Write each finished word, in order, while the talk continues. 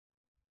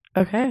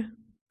Okay,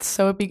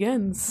 so it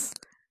begins.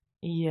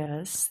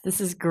 Yes,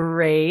 this is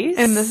Grace.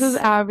 And this is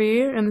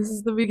Abby, and this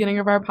is the beginning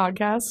of our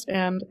podcast.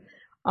 And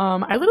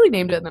I literally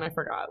named it and then I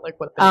forgot like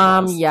what the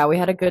name was. Yeah, we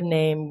had a good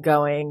name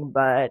going,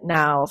 but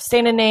now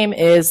standing name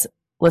is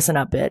Listen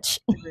Up, Bitch.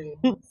 Standing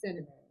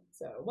name.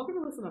 So welcome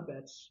to Listen Up,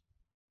 Bitch.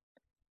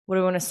 What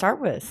do we want to start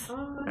with?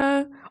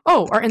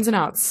 Our ins and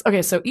outs.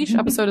 Okay, so each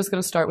episode is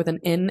going to start with an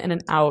in and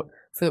an out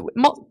for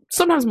the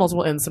sometimes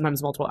multiple ins,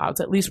 sometimes multiple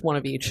outs, at least one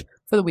of each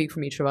for the week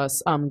from each of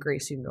us.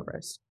 Grace, you can go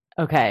first.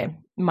 Okay,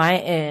 my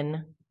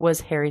in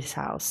was Harry's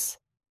House,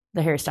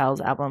 the Harry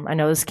Styles album. I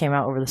know this came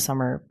out over the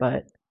summer,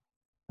 but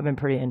I've been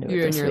pretty into it.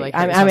 You're this in your week.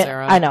 like Harry's House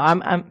era. I know.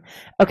 I'm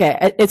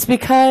okay. It's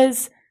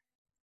because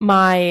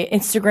my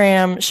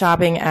Instagram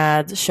shopping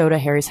ads showed a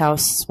Harry's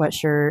House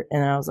sweatshirt,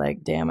 and I was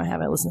like, "Damn, I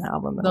haven't listened to the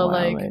album in a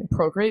while." The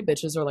Procreate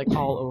bitches are like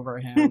all over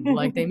him.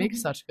 Like they make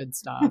such good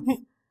stuff.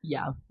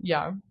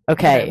 Yeah.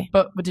 Okay.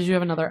 But did you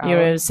have another out? You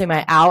want to say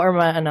my out or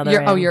my another?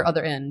 Your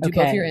other in. Do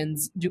Okay. both your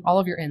ins. Do all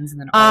of your ins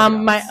and then all of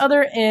your my outs.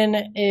 other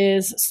in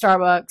is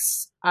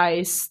Starbucks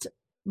iced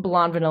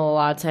blonde vanilla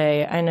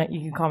latte. I know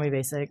you can call me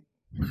basic.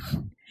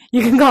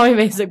 You can call me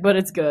basic, but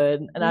it's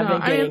good, and I've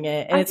been getting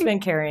it, and it's been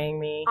carrying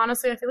me.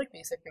 Honestly, I feel like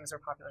basic things are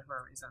popular for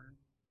a reason.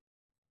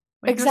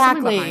 Like,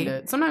 Exactly. There's something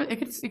behind it. Sometimes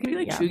it can be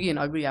like chuggy and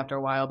ugly after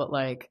a while, but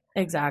like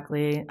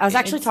Exactly. I was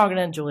actually talking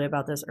to Julie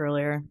about this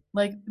earlier.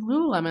 like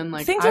Lululemon,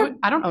 like Things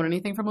I don't own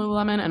anything from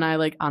Lululemon, and I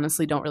like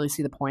honestly don't really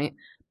see the point.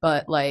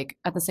 But like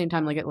at the same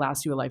time, like it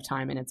lasts you a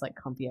lifetime, and it's like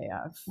comfy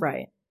AF.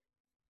 Right.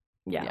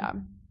 Yeah.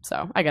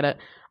 So I get it.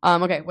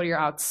 Okay, what are your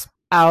outs?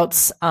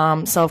 Outs,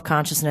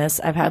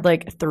 self-consciousness. I've had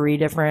like 3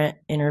 different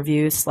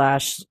interviews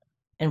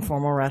 /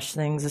 informal rush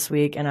things this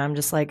week, and I'm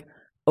just like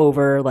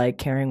over like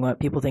caring what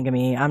people think of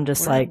me. I'm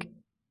just like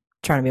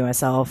trying to be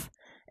myself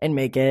and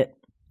make it.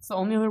 It's the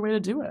only other way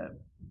to do it.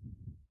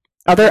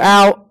 Other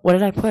out. What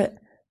did I put?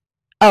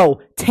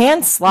 Oh,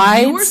 tan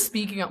slides. You were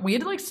speaking up. We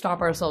had to like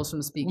stop ourselves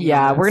from speaking.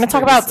 Yeah, we're gonna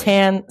talk about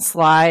tan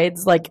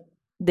slides, like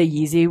the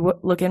Yeezy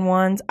looking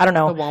ones. I don't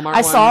know. The Walmart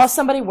I saw ones.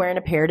 somebody wearing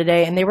a pair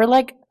today, and they were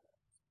like,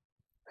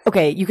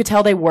 okay, you could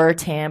tell they were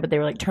tan, but they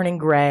were like turning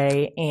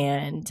gray,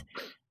 and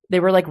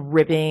they were like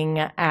ripping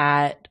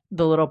at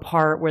the little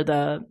part where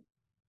the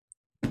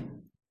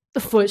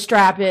foot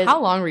strap is.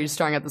 How long were you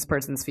staring at this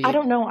person's feet? I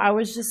don't know. I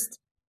was just,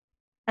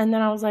 and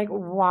then I was like,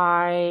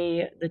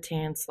 why the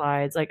tan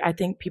slides? Like, I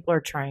think people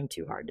are trying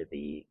too hard to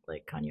be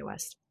like Kanye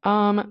West.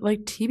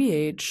 Like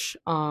TBH,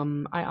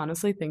 I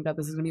honestly think that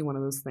this is gonna be one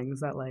of those things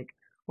that like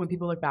when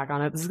people look back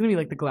on it, this is gonna be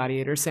like the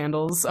gladiator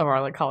sandals of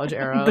our like college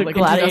era, The like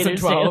gladiator in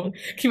 2012. sandals.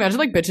 Can you imagine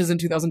like bitches in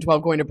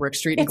 2012 going to Brick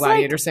Street in It's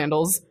gladiator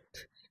sandals?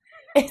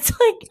 It's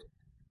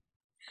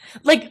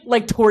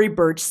like Tory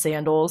Burch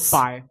sandals.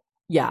 Bye.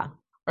 Yeah.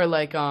 Or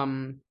like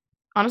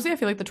honestly, I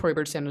feel like the Tory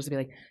Burch sandals would be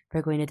like,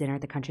 we're going to dinner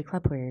at the country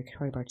club. Wear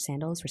Tory Burch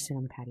sandals. We're sitting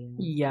on the patio.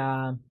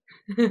 Yeah.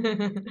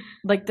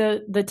 Like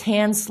the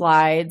tan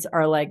slides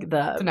are like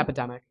It's an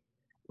epidemic.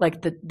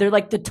 like they're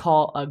like the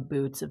tall Ugg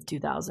boots of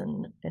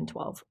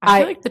 2012. I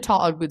feel like the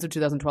tall Ugg boots of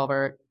 2012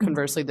 are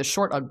conversely the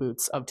short Ugg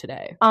boots of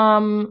today.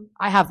 I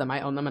have them.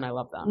 I own them and I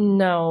love them.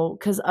 No,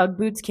 because Ugg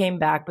boots came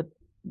back,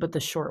 but the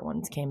short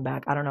ones came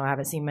back. I don't know. I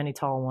haven't seen many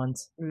tall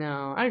ones.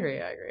 No, I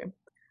agree.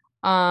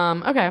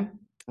 Okay.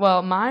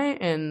 Well, my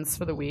ins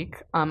for the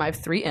week. I have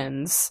 3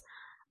 ins.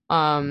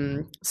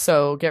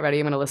 So get ready.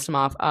 I'm going to list them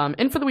off.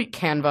 In for the week,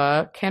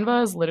 Canva.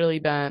 Canva has literally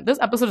been, this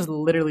episode is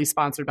literally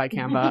sponsored by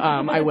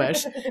Canva. I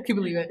wish. Can you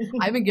believe it?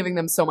 I've been giving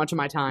them so much of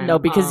my time. No,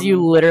 because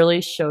you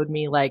literally showed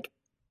me like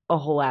a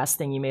whole ass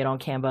thing you made on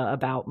Canva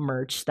about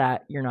merch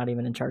that you're not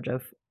even in charge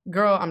of.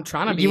 Girl, I'm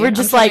trying to be. You were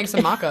just I'm trying like to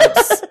make some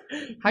mock-ups.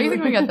 How do you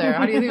think we get there?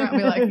 How do you think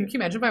we like? Can you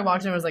imagine if I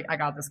walked in and was like, "I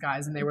got this,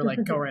 guys," and they were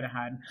like, "Go right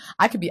ahead."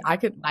 I could,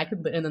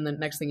 and then the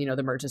next thing you know,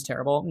 the merch is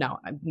terrible. No,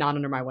 not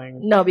under my wing.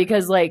 No,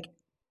 because like,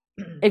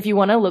 if you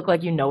want to look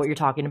like you know what you're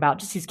talking about,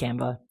 just use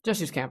Canva. Just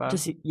use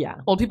Canva. Yeah.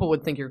 Old people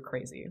would think you're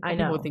crazy. I Old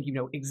know. People would think you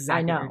know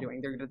exactly what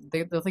you're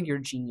doing. They'll think you're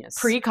a genius.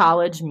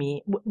 Pre-college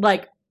me,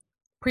 like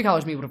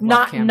Pre-college me would have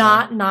loved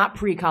Canva. not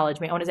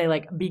pre-college me. I want to say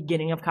like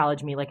beginning of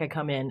college me. Like I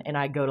come in and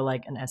I go to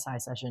like an SI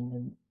session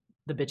and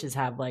the bitches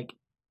have like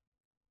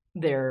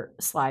their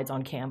slides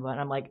on Canva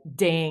and I'm like,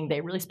 dang, they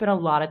really spent a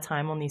lot of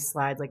time on these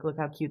slides. Like, look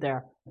how cute they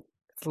are.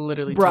 It's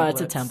literally Bruh,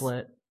 templates. it's a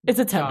template. It's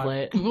a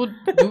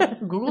template.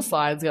 Google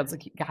Slides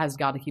has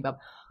got to keep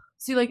up.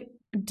 See, like,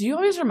 do you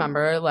always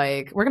remember,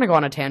 like, we're gonna go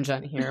on a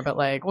tangent here, but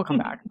like, we'll come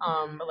back.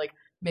 But like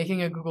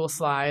making a Google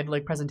slide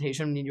like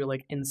presentation when you're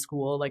like in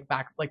school, like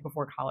back like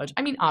before college.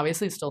 I mean,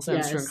 obviously, it still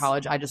sounds true in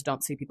college. I just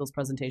don't see people's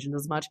presentations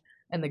as much,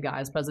 and the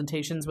guys'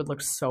 presentations would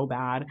look so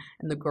bad,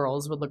 and the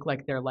girls would look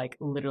like they're like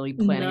literally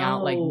planning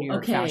out like New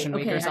York Fashion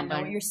Week or something. I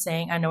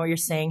know what you're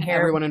saying here.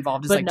 Everyone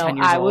involved is but like no, 10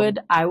 years old.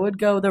 I would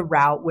go the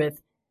route with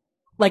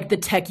like the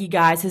techie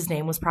guys. His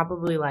name was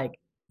probably like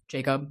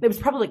Jacob. It was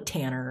probably like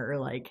Tanner or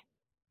like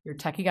your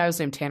techie guy was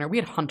named Tanner. We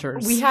had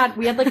hunters. We had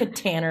like a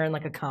Tanner and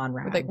like a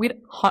Conrad. Like we had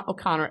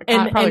Connor.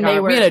 And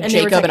we had a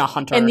Jacob and a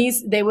Hunter. And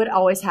they would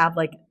always have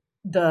like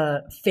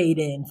the fade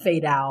in,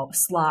 fade out,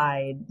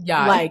 slide.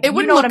 Yeah, like it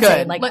wouldn't know look what I'm good.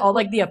 saying? Like all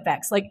like the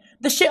effects. Like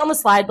the shit on the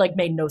slide like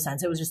made no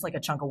sense. It was just like a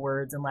chunk of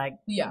words and like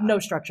no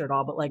structure at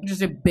all. But like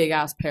just a big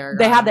ass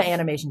paragraph. They had the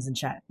animations in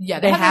check. Yeah,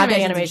 they had the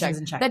animations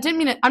in check. That didn't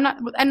mean it. I'm not,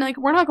 and like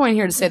we're not going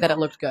here to say that it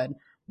looked good.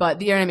 But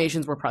the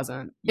animations were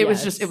present. It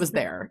was just, it was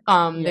there.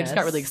 They just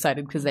got really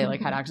excited because they like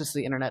had access to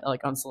the internet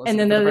like unsolicited.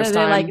 And then for the first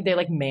time. they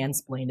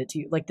mansplained it to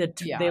you. Like they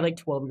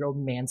 12-year-old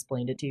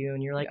mansplained it to you,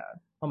 and you're like,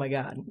 oh my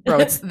god,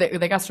 bro,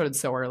 they got started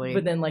so early.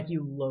 But then like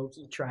you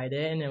low-key tried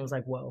it, and it was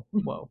like, whoa.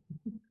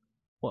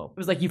 It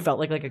was like you felt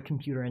like a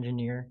computer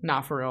engineer.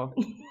 Not for real.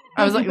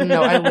 I was like,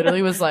 no, I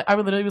literally was like, I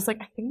think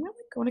I'm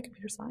like going to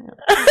computer science.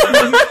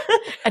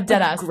 A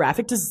dead ass.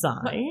 Graphic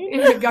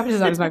design. Graphic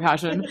design is my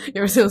passion. You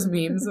ever see those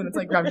memes and it's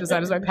like graphic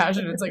design is my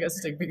passion and it's like a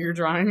stick figure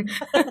drawing?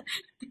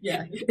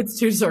 Yeah. It's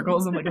 2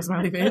 circles and like a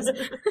smiley face.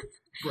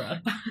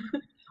 Bruh.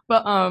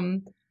 But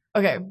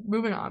okay,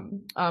 moving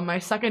on. My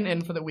second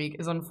in for the week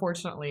is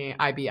unfortunately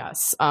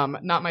IBS.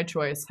 Not my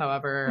choice,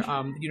 however.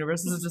 The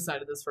universe has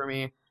decided this for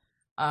me.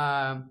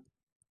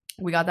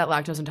 We got that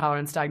lactose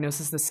intolerance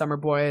diagnosis this summer,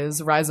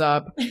 boys. Rise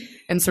up.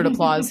 Insert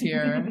applause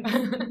here.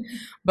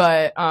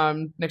 But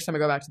next time I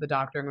go back to the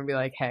doctor, I'm going to be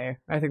like, hey,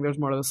 I think there's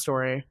more to the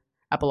story.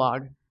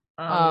 Epilogue.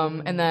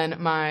 And then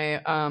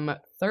my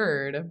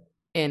third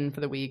in for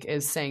the week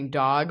is saying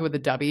dog with a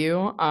W.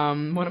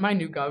 One of my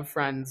new Gov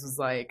friends was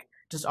like,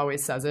 just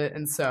always says it.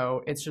 And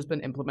so it's just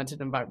been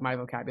implemented in my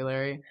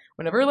vocabulary.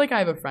 Whenever like I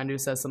have a friend who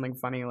says something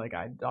funny, like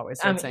I always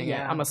start saying it.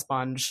 I'm a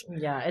sponge.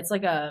 Yeah, it's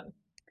like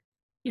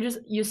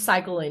you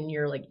cycle in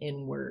your like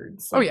in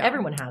words. Like,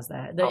 everyone has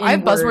that. I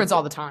have buzzwords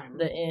all the time.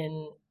 The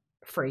in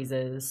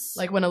phrases.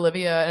 Like when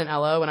Olivia and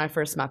Ella, when I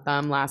first met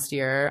them last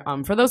year,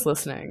 for those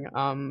listening,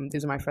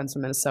 these are my friends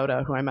from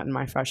Minnesota who I met in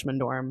my freshman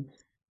dorm.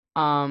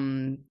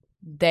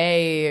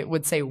 They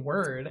would say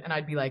word and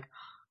I'd be like,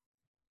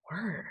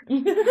 word.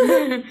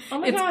 Oh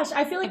my gosh,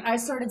 I feel like I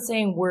started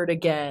saying word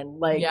again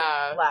like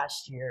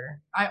last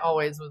year. I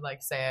always would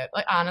like say it,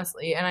 like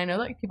honestly, and I know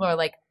like people are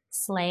like,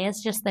 slay is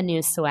just the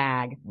new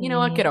swag. You know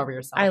what? Get over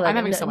yourself. I'm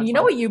having so much fun. You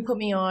know what you put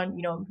me on?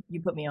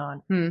 You put me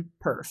on?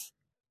 Perf.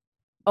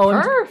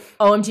 Perf.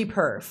 OMG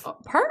perf. Oh,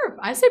 perf.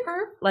 I say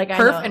perf. Like perf I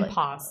know, and like,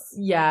 pos.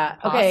 Yeah.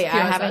 Pos, okay.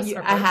 P-O-S-S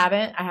I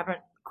haven't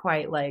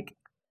quite like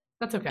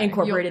that's okay.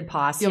 Incorporated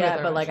pos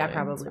yet, but like I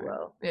probably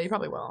will. Yeah, you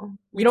probably will.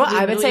 You know what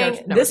I've been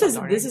saying? This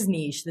is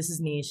niche. This is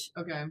niche.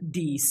 Okay.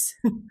 Dees.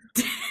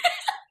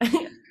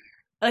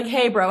 Like,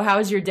 hey, bro, how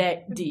was your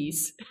day?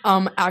 Dees.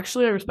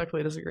 Actually, I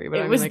respectfully disagree.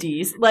 But it was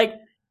Dees. Like,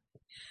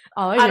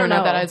 I don't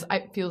know. That is,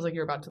 it feels like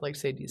you're about to like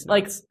say Dees.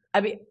 Like,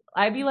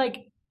 I'd be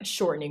like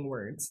shortening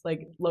words.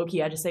 Like low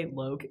key, I just say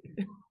loke.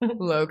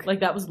 Loke.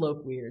 Like that was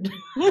loke weird.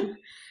 If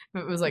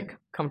it was like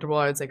comfortable,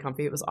 I would say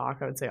comfy. If it was awk,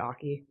 I would say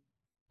awky.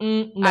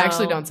 No. I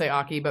actually don't say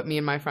awky, but me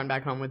and my friend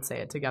back home would say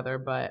it together.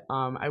 But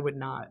I would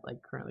not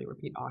like currently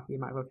repeat awky in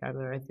my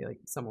vocabulary. I feel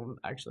like someone would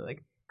actually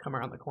like come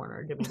around the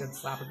corner, give a good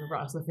slap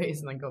across the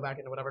face, and then go back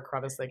into whatever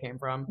crevice they came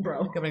from.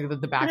 Bro. Going to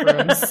the back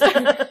rooms.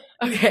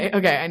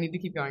 Okay, I need to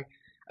keep going.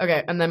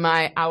 Okay, and then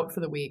my out for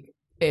the week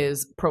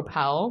is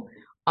Propel.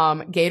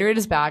 Gatorade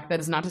is back.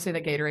 That is not to say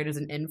that Gatorade is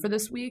an in for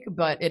this week,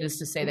 but it is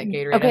to say that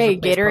Gatorade has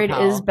replaced Gatorade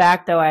Propel. is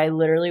back, though. I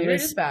literally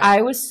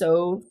I was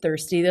so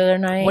thirsty the other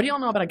night. What do y'all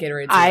know about a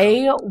Gatorade?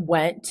 I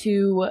went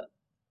to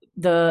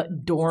the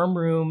dorm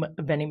room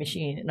vending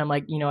machine and I'm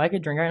like, I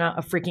could drink right now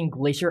a freaking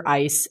Glacier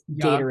Ice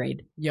Gatorade.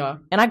 Yeah.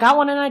 And I got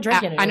one and I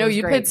drank it. I know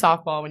you played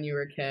softball when you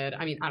were a kid.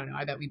 I mean, I don't know.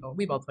 I bet we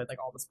both played like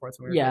all the sports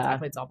when we were kids. I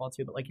played softball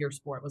too, but like your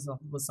sport was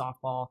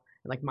softball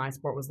and like my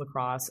sport was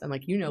lacrosse and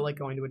like like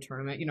going to a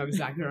tournament, you know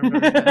exactly what I'm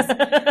going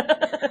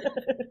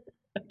to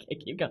Okay,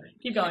 keep going.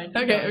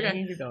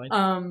 Okay. Keep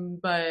going.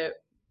 But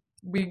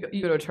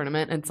you go to a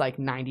tournament and it's like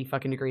 90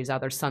 fucking degrees out.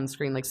 There's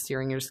sunscreen like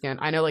searing your skin.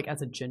 I know like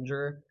as a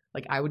ginger,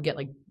 like I would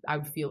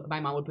feel my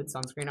mom would put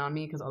sunscreen on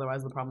me because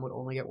otherwise the problem would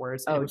only get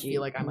worse. And it would feel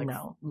like I'm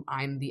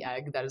the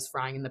egg that is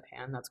frying in the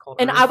pan that's called.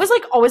 And Earth. I was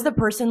like always the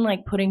person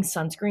like putting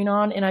sunscreen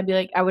on, and I'd be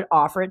like I would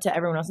offer it to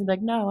everyone else and be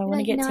like, no, I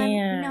want to get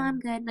tan. No, I'm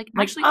good. Like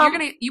actually,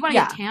 you want to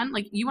get tan?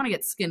 Like you want to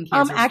get skin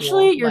cancer?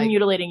 Actually, you're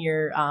mutilating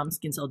your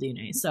skin cell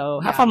DNA. So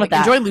have fun with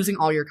that. Enjoy losing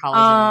all your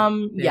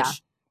collagen. Yeah.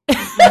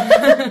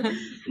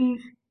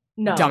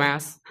 No,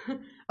 dumbass.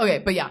 Okay,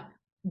 but yeah.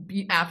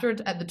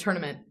 At the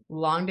tournament,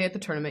 long day at the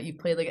tournament, you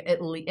played like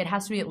it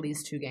has to be at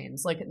least 2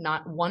 games. Like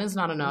not one is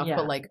not enough,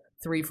 but like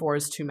 3-4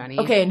 is too many.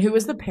 Okay, and who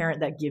is the parent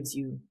that gives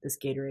you this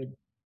Gatorade?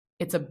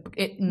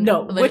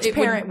 Which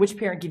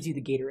parent gives you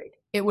the Gatorade?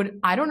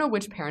 I don't know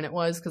which parent it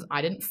was because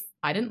I didn't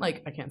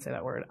like, I can't say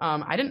that word.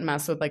 I didn't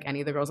mess with like any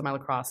of the girls on my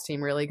lacrosse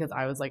team really because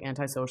I was like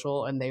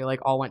antisocial and they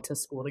like all went to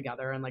school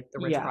together in like the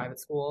rich private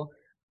school.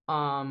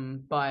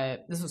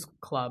 But this was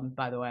club,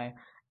 by the way.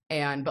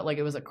 But like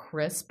it was a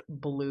crisp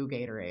blue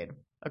Gatorade.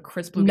 A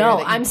crisp blue Gatorade. No,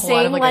 I'm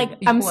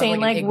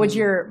saying like would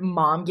your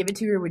mom give it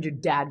to you or would your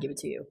dad give it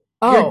to you?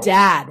 Oh. Your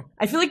dad.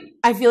 I feel like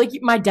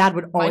my dad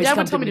would always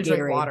come through with Gatorade.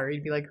 Drink water.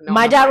 He'd be like, no.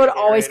 My dad would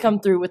always come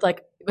through with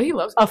like But he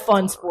loves a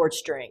fun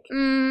sports drink.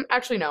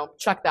 Actually, no.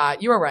 Check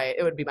that. You were right.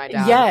 It would be my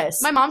dad.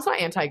 Yes. My mom's not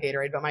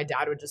anti-Gatorade, but my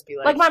dad would just be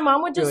like... Like, my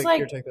mom would just,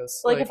 here, take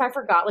this. Like, if I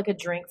forgot, like, a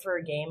drink for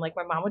a game, like,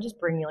 my mom would just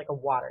bring me, like, a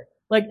water.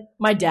 Like,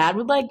 my dad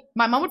would, like...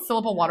 My mom would fill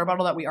up a water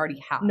bottle that we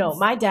already have. No,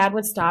 my dad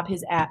would stop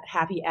his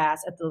happy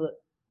ass at the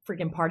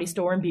freaking party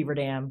store in Beaver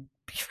Dam.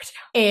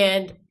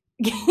 And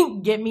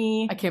get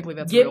me... I can't believe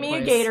that's Get a real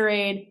me place. a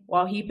Gatorade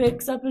while he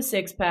picks up a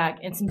six-pack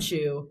and some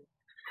chew.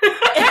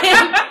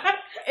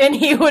 and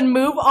he would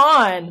move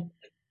on.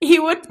 He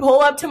would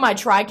pull up to my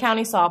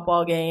Tri-County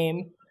softball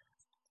game,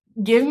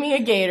 give me a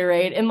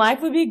Gatorade, and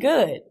life would be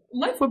good.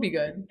 Life would be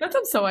good. That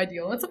sounds so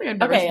ideal. That's something I've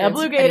never Okay, a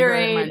blue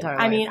Gatorade.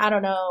 I mean, I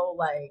don't know,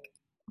 like,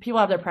 people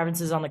have their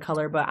preferences on the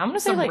color, but I'm gonna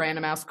say some like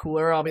random ass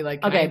cooler. I'll be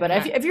like, okay, but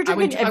if you're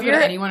drinking, if you're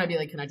anyone, I'd be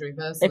like, can I drink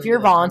this? If you're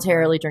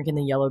voluntarily drinking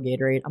the yellow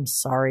Gatorade, I'm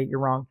sorry, you're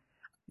wrong.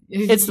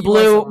 It's the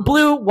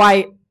blue,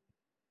 white,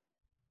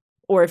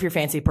 or if you're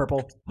fancy,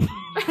 purple.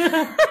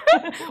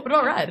 What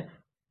about red?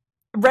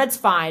 Red's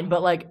fine,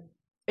 but like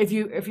if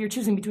you're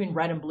choosing between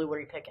red and blue, what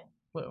are you picking?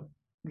 Blue.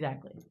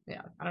 Exactly.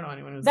 Yeah, I don't know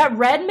anyone who's that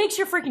red makes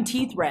your freaking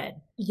teeth red.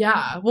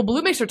 Yeah, well,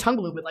 blue makes your tongue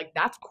blue, but like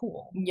that's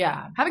cool.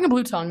 Yeah, having a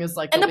blue tongue is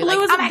like, and the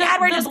blue is oh my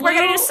god, we're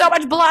gonna do so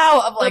much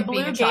blow of like the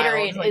blue being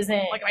Gatorade like,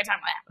 isn't. Like my tongue.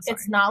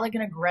 It's not like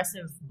an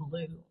aggressive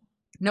blue.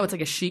 No, it's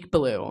like a chic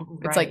blue.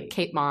 Right. It's like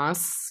Kate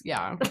Moss.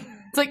 Yeah,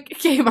 it's like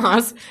Kate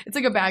Moss. It's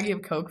like a baggie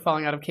of Coke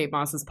falling out of Kate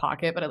Moss's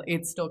pocket, but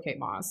it's still Kate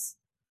Moss.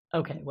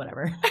 Okay,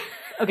 whatever.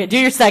 Okay, do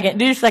your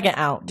second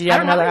out. Do you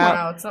have another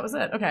out? So that was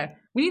it. Okay,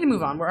 we need to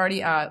move on. We're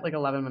already at like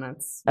 11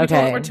 minutes.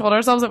 Okay, we told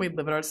ourselves that we'd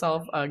limit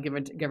ourselves, give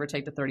or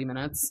take to 30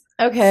 minutes.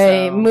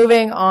 Okay, so,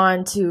 moving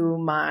on to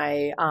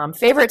my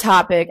favorite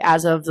topic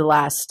as of the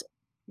last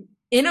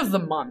of the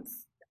month.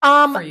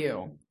 For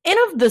you,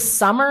 of the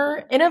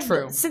summer,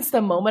 since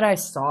the moment I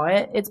saw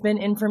it, it's been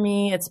in for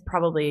me. It's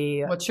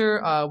probably what's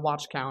your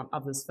watch count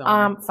of this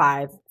film?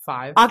 5.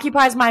 5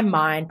 occupies my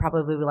mind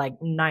probably like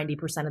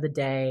 90% of the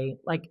day.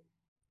 Like,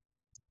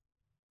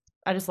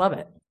 I just love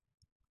it.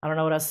 I don't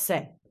know what else to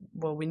say.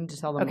 Well, we need to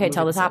tell them. Okay,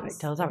 tell the topic.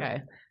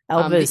 Okay,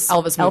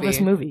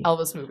 Elvis movie.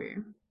 Elvis movie.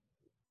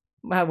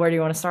 Where do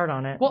you want to start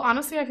on it? Well,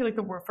 honestly, I feel like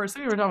the first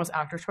thing we were done was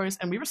actor choice,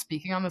 and we were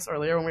speaking on this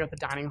earlier when we were at the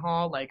dining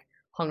hall, like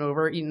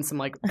hungover, eating some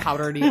like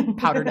powdered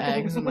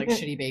eggs and like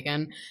shitty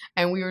bacon,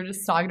 and we were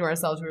just talking to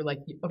ourselves. We were like,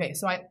 okay,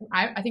 so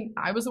I think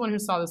I was the one who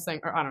saw this thing,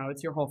 or I don't know,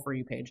 it's your whole For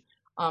You page.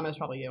 It's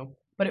probably you,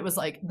 but it was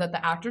like that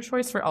the actor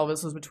choice for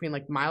Elvis was between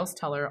like Miles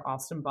Teller,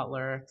 Austin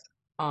Butler,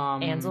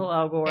 Ansel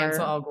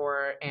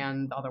Elgort,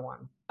 and the other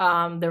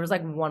one. There was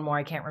like one more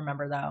I can't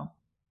remember though.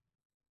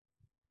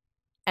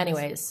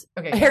 Anyways,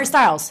 okay, Harry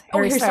Styles.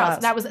 Harry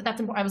Styles. That's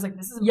important. I was like,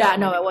 this is important. Yeah,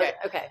 no, it was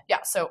okay.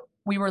 Yeah, so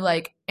we were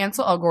like,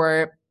 Ansel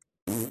Elgort,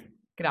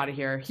 get out of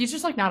here. He's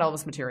just like not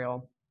Elvis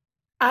material.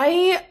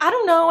 I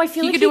don't know. I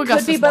feel like he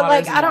could be, but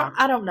like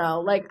I don't know.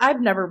 Like I've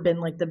never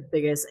been like the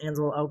biggest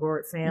Ansel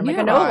Elgort fan. Like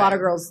I know a lot of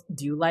girls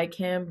do like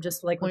him,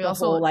 just like with the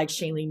whole like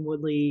Shailene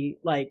Woodley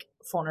like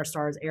Fault in Our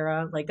Stars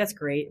era. Like that's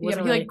great.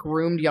 Yeah, he like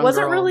groomed young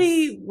wasn't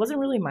girls. Wasn't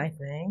really my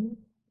thing.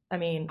 I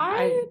mean,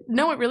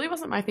 no, it really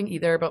wasn't my thing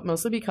either. But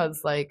mostly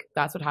because like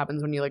that's what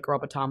happens when you like grow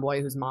up a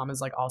tomboy whose mom is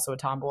like also a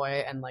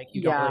tomboy, and like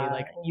you don't really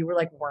like you were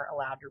like weren't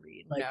allowed to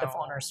read like the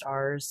Fault in Our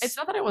Stars. It's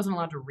not that I wasn't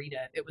allowed to read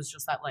it. It was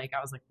just that like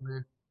I was like, meh.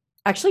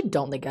 I actually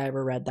don't think I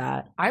ever read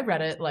that. I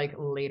read it like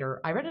later.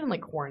 I read it in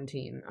like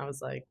quarantine. I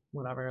was like,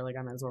 whatever, like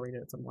I might as well read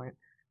it at some point.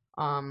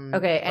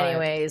 Okay,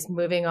 anyways,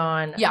 moving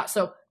on. Yeah,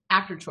 so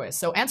actor choice.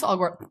 So Ansel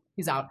Elgort,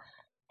 he's out.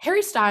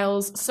 Harry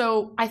Styles.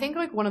 So I think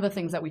like one of the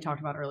things that we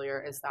talked about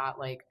earlier is that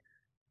like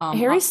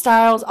Harry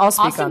Styles,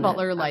 Austin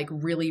Butler like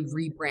really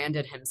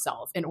rebranded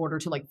himself in order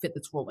to like fit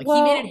this role. Like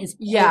he made it his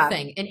whole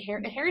thing. And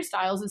Harry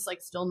Styles is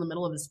like still in the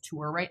middle of his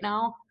tour right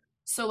now.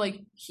 So, like,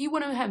 he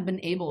wouldn't have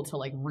been able to,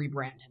 like,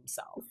 rebrand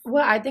himself.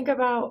 What I think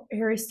about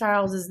Harry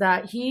Styles is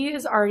that he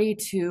is already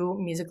too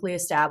musically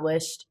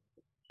established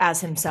as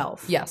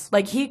himself. Yes.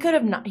 Like, he could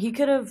have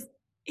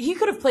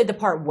played the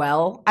part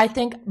well, I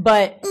think,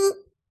 but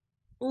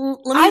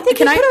I think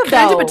can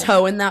I dip a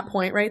toe in that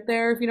point right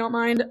there, if you don't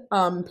mind?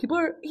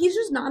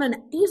 He's not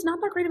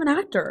that great of an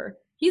actor.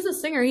 He's a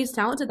singer. He's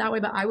talented that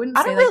way, but I wouldn't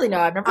say, I don't really know.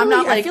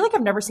 I feel like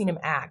I've never seen him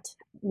act.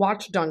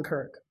 Watch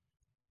Dunkirk.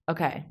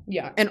 Okay.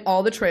 Yeah, and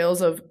all the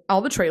trailers of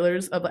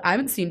I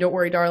haven't seen Don't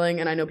Worry Darling,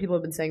 and I know people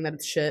have been saying that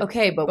it's shit.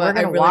 Okay, but we're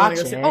gonna watch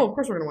it. Oh, of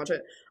course we're gonna watch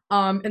it.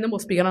 And then we'll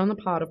speak on the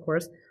pod, of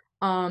course.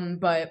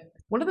 But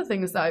one of the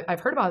things that I've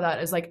heard about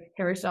that is like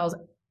Harry Styles.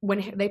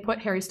 When they put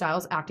Harry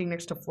Styles acting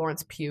next to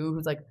Florence Pugh,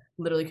 who's like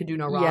literally could do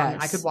no wrong.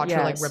 I could watch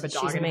her like rip a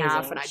dog in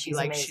half, and I'd be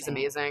like, she's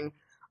amazing.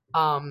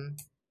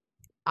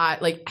 I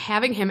like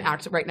having him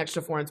act right next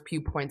to Florence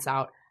Pugh points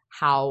out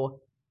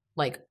how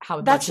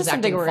that's just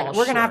something we're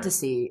gonna have to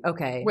see.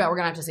 Okay, yeah, we're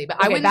gonna have to see.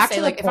 But I wouldn't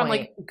say like if I'm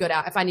like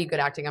if I need good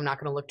acting, I'm not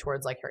gonna look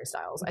towards like Harry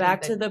Styles.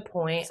 Back to the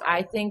point,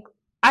 I think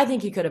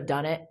he could have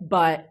done it,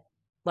 but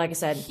like I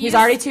said, he's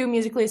already too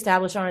musically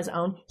established on his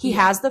own. He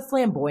has the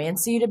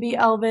flamboyancy to be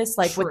Elvis,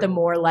 like with the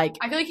more like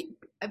I feel like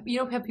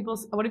have people?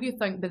 What have you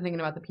been thinking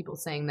about the people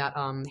saying that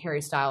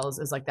Harry Styles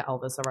is like the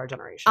Elvis of our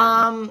generation?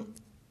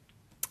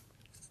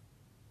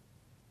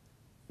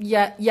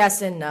 Yeah,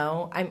 yes and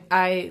no.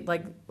 I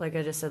like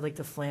I just said, like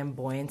the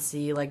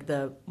flamboyancy, like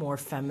the more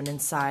feminine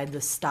side,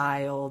 the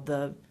style,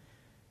 the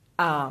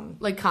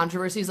like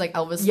controversies, like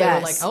Elvis.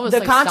 Yes, they were like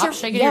Elvis, stop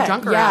shaking your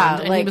junk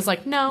around, and he was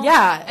like, no,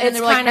 yeah, and they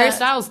were like, Harry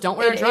Styles, don't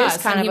wear a dress. It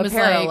is kind and of he a was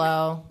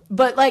parallel, like,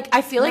 but like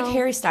I feel like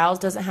Harry Styles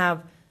doesn't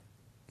have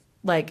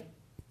like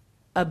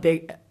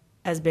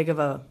as big of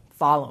a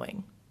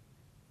following.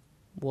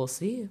 We'll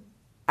see.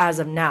 As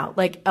of now,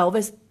 like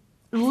Elvis,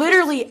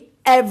 literally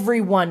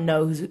everyone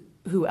knows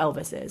who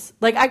Elvis is.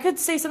 Like I could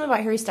say something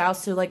about Harry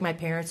Styles to like my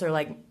parents or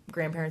like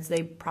grandparents,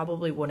 they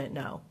probably wouldn't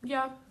know.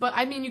 Yeah, but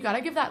I mean, you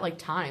gotta give that like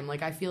time.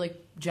 Like I feel like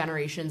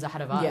generations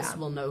ahead of us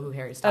will know who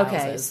Harry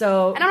Styles is.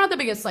 So and I'm not the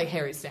biggest like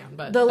Harry stan,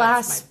 but the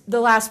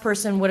last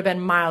person would have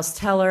been Miles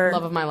Teller.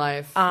 Love of my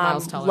life,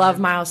 Miles Teller. Love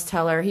Miles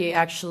Teller. He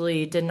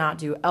actually did not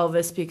do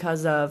Elvis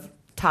because of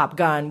Top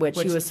Gun,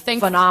 which he was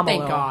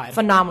phenomenal. Thank God.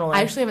 Phenomenal.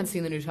 I actually haven't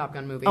seen the new Top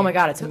Gun movie. Oh my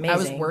God, it's amazing. I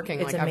was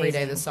working like every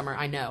day this summer.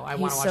 I know. I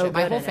want to watch it.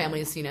 My whole family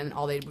has seen it,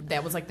 and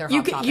that was like their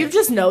hot topic. You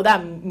just know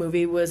that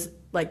movie was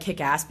like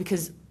kick ass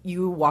because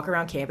you walk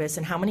around campus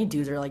and how many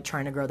dudes are like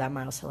trying to grow that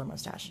Miles Teller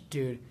mustache?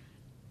 Dude,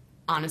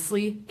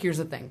 honestly, here's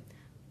the thing: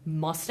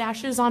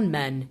 mustaches on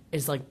men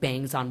is like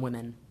bangs on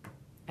women,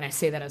 and I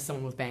say that as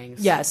someone with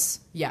bangs. Yes.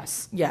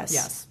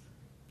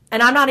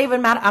 And I'm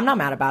not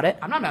mad about it.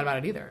 I'm not mad about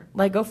it either.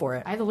 Like, go for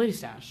it. I have a lady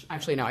stash.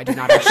 Actually, no, I do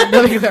not actually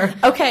have either.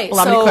 Okay,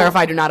 allow me to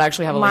clarify. I do not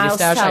actually have a lady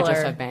stash. Teller, I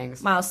just have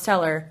bangs. Miles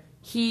Teller,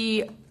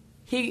 he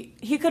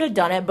could have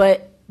done it,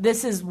 but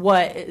this is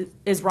what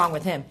is wrong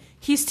with him.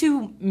 He's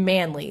too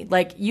manly.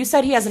 Like you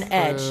said, he has an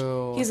edge.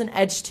 He has an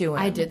edge to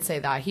him. I did say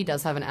that. He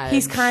does have an edge.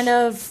 He's kind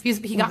of he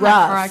got rough. in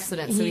a car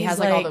accident, so he has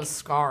like all those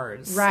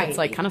scars. Right. It's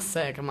like kind of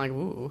sick. I'm like,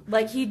 ooh.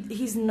 Like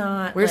he's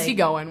not. Where's he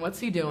going? What's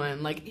he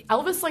doing? Like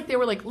Elvis, like they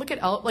were like, look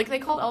at like they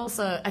called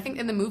Elvis. I think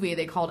in the movie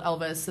they called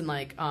Elvis and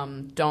like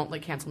don't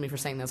like cancel me for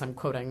saying this. I'm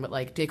quoting, but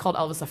like they called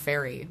Elvis a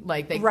fairy.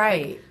 Like they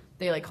right.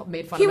 They like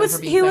made fun of him for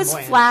being He was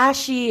flamboyant.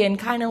 flashy and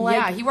kind of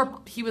like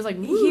he was like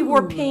he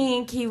wore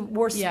pink. He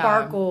wore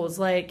sparkles.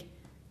 Like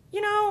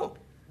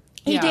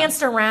he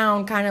danced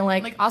around kind of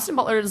like Austin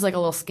Butler is like a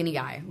little skinny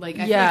guy. Like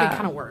I feel like it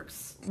kind of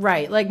works.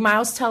 Right. Like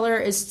Miles Teller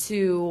is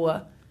too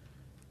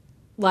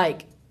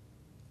like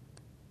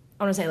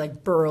I want to say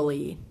like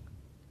burly.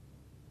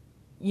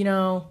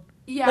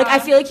 Yeah. Like I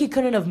feel like he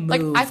couldn't have moved.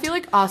 Like I feel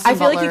like Austin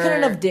Butler, he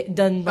couldn't have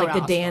done like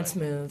the dance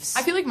moves.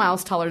 I feel like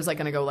Miles Teller's like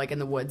gonna go like in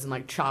the woods and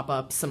like chop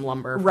up some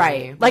lumber. For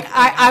right. me. Like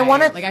I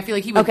want to. Like I feel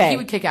like he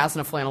would kick ass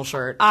in a flannel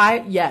shirt.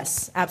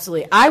 Yes,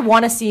 absolutely. I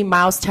want to see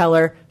Miles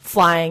Teller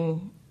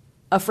flying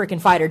a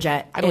freaking fighter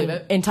jet. I believe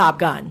it in Top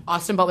Gun.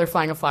 Austin Butler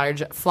flying a flyer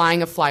jet. A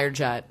flyer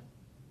jet.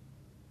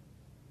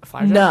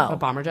 No, a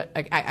bomber jet.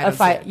 I don't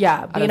see it.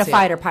 Yeah, being a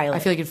fighter pilot. I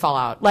feel like he'd fall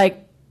out.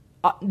 Like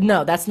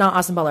no, that's not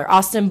Austin Butler.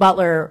 Austin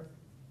Butler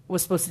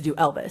was supposed to do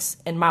Elvis,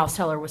 and Miles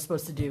Teller was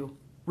supposed to do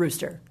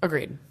Rooster.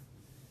 Agreed.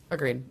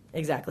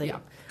 Exactly. Yeah.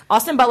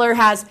 Austin Butler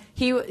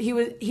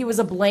he was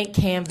a blank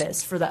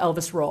canvas for the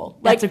Elvis role.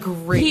 Like, that's a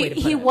great way to put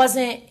it. He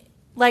wasn't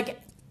like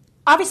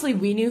obviously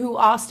we knew who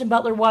Austin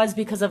Butler was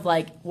because of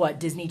like what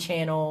Disney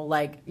Channel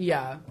What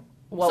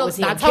was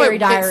he? That's Carrie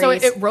Diaries. So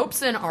it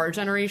ropes in our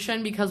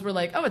generation because we're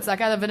like, oh, it's that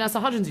guy that Vanessa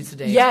Hudgens used to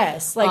date.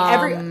 Yes, like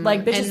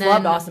bitches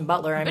loved Austin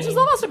Butler. Bitches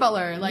love Austin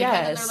Butler. Like,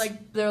 yes. And then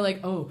they're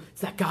like, oh,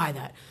 it's that guy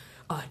that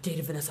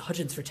dated Vanessa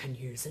Hudgens for 10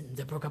 years and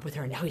they broke up with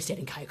her and now he's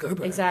dating Kai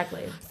Gerber.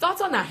 Exactly.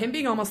 Thoughts on that? Him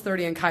being almost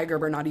 30 and Kai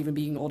Gerber not even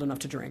being old enough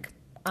to drink.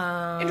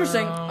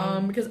 Interesting.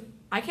 Because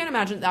I can't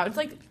imagine that. It's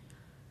like,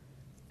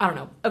 I don't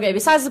know. Okay,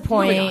 besides the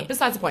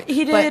point.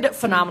 He did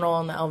phenomenal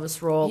in the Elvis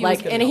role.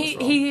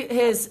 He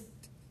has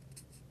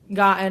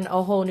gotten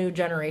a whole new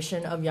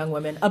generation of young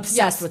women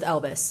obsessed with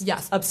Elvis.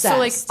 Yes. Obsessed. So,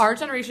 like, our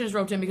generation is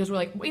roped in because we're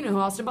like, we know who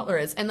Austin Butler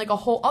is. And, like, a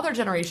whole other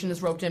generation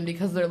is roped in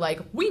because they're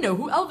like, we know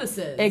who Elvis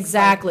is.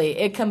 Exactly.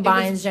 Like, it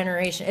combines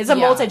generation. It's a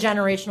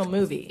multi-generational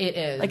movie. It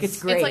is. Like, it's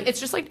great.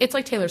 It's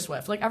like Taylor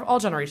Swift. Like, all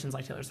generations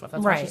like Taylor Swift.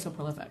 That's why she's so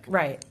prolific.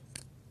 Right.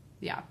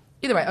 Yeah.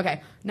 Either way,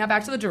 okay. Now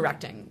back to the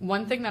directing.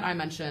 One thing that I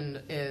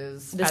mentioned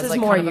is this is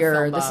more your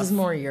area. I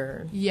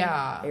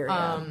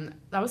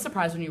was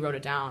surprised when you wrote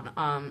it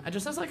down.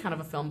 Just as like kind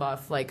of a film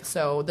buff, like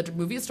so the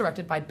movie is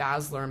directed by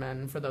Baz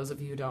Luhrmann. For those of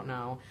you who don't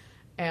know,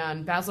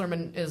 and Baz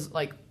Luhrmann is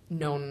like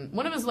known.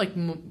 One of his like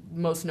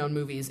most known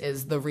movies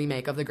is the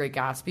remake of The Great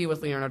Gatsby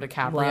with Leonardo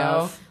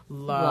DiCaprio.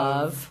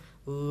 Love.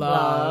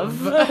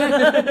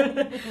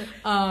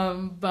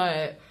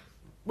 But.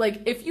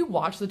 Like, if you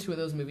watch the two of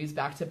those movies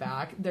back to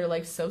back, they're,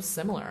 like, so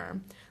similar.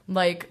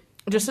 Like,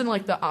 just in,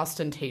 like, the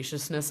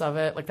ostentatiousness of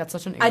it. Like, that's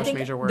such an English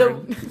major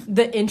word.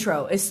 The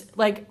intro is,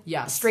 like,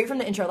 straight from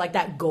the intro, like,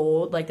 that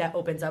gold, like, that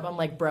opens up. I'm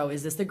like, bro,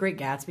 is this The Great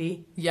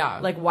Gatsby? Yeah.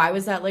 Like, why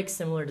was that, like,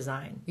 similar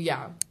design?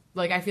 Yeah.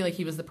 Like, I feel like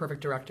he was the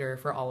perfect director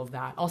for all of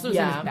that. Also, his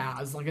name is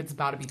Baz. Like, it's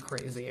about to be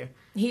crazy.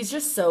 He's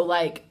just so,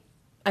 like,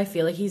 I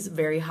feel like he's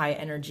very high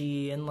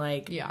energy and,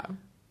 like,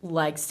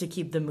 likes to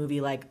keep the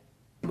movie, like,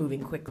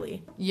 moving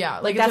quickly. Yeah,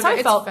 Like that's how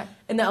I felt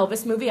in the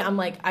Elvis movie. I'm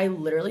like, I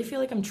literally feel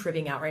like I'm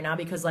tripping out right now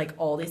because like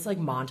all these like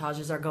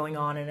montages are going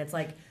on and it's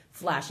like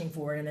flashing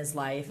forward in his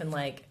life and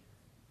like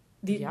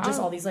just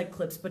all these like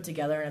clips put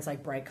together and it's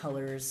like bright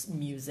colors,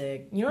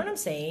 music. You know what I'm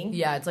saying?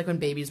 Yeah, it's like when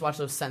babies watch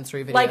those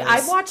sensory videos. Like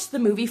I've watched the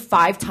movie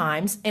 5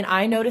 times and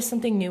I notice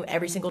something new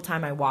every single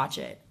time I watch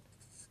it.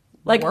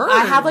 Like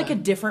I have like a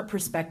different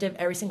perspective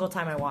every single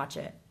time I watch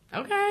it.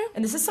 Okay.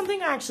 And this is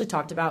something I actually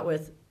talked about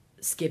with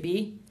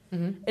Skippy.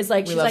 Mm-hmm. It's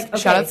like, she's like, okay,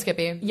 shout out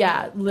Skippy.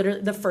 Yeah,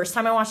 literally the first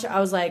time I watched it, I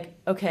was like,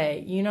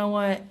 okay, you know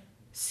what?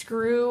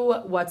 Screw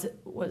what's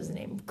his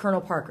name?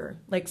 Colonel Parker.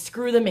 Like,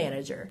 screw the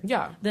manager.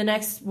 Yeah. The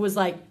next was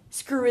like,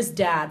 screw his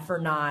dad for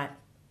not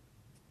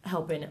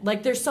helping.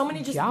 Like, there's so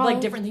many just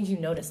like different things you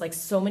notice. Like,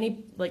 so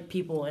many like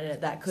people in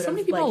it that could have. So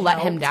many people like,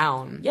 let helped. him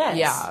down. Yes.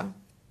 Yeah.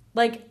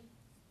 Like,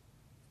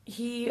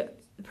 he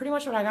pretty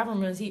much what I got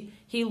from him was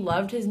he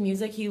loved his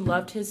music. He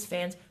loved his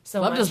fans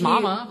so loved much. His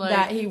mama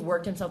that he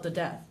worked himself to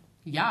death.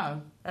 Yeah.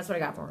 That's what I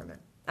got from him.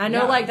 I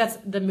know like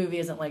the movie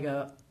isn't like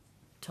a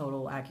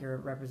total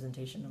accurate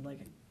representation of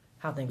like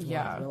how things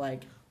work. But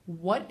like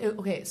what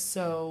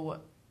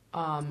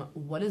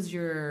is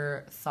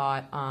your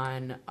thought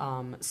on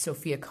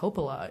Sofia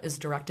Coppola is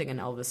directing an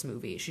Elvis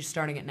movie? She's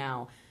starting it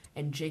now,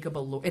 and Jacob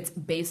Elordi, it's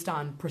based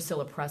on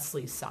Priscilla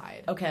Presley's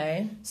side.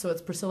 Okay. So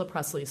it's Priscilla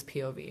Presley's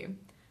POV,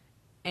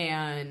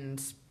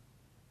 and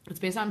it's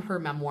based on her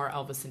memoir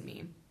Elvis and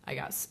Me, I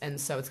guess. And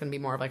so it's going to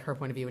be more of like her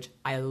point of view, which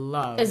I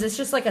love. Is this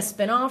just like a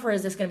spin-off or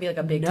is this going to be like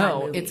a big time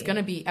movie? No, it's going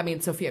to be, I mean,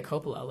 Sofia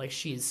Coppola, like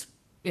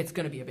it's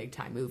going to be a big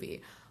time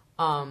movie.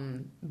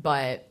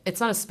 But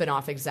it's not a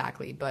spin-off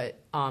exactly,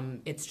 but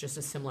it's just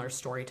a similar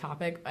story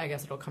topic. I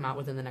guess it'll come out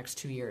within the next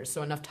 2 years.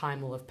 So enough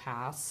time will have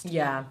passed.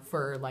 Yeah.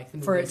 For like the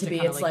movie for it to be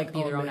it's like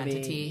be their own movie.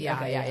 entity. Yeah,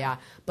 okay, yeah.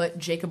 But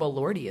Jacob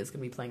Elordi is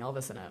going to be playing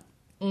Elvis in it.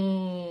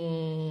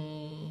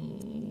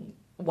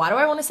 Why do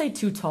I want to say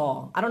too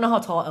tall? I don't know how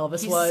tall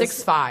Elvis was.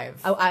 He's 6'5".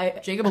 Oh,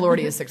 Jacob Elordi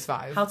is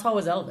 6'5". How tall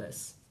was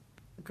Elvis?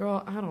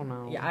 Girl, I don't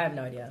know. Yeah, I have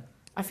no idea.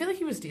 I feel like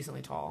he was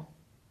decently tall.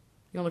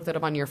 You want to look that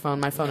up on your phone?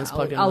 My phone is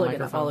plugged into the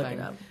microphone I'll look thing.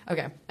 it up.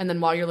 Okay, and then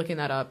while you're looking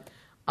that up,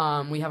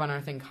 we have on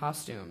our thing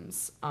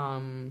costumes.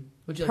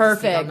 Would you like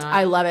Perfect. to speak on that?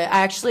 I love it.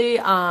 I actually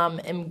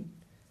am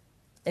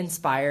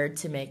inspired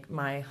to make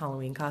my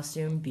Halloween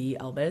costume be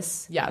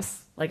Elvis.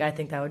 Yes. Like, I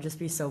think that would just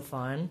be so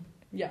fun.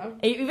 Yeah.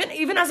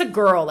 Even as a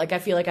girl, like, I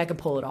feel like I could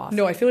pull it off.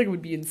 No, I feel like it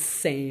would be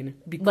insane.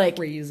 It'd be like,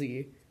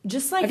 crazy.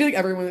 Just like I feel like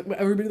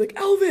everybody like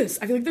Elvis.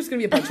 I feel like there's gonna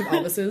be a bunch of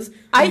Elvises.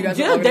 I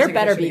feel like there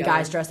better be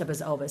guys dressed up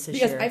as Elvis this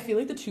year. I feel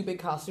like the two big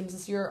costumes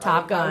this year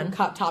Top Gun.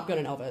 Top Gun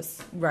and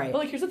Elvis. Right. But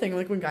like here's the thing,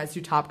 like when guys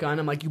do Top Gun,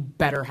 I'm like, you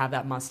better have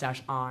that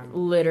mustache on.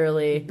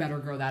 Literally. You better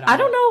grow that out. I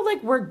don't know,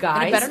 like we're guys.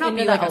 And it better not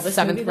be like Elvis a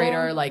seventh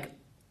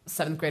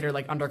grader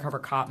like undercover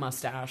cop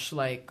mustache.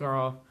 Like,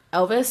 girl.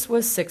 Elvis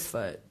was 6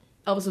 foot.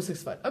 Elvis was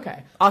 6 foot.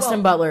 Okay.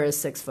 Austin Butler is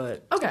 6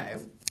 foot. Okay.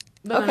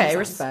 Okay,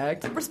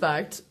 respect.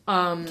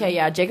 Okay,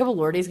 yeah, Jacob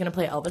Elordi is gonna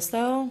play Elvis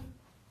though.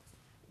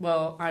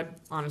 Well,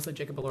 honestly,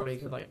 Jacob Elordi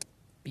could like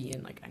be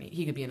in like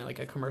he could be in like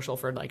a commercial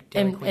for like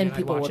Dairy Queen, and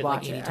people would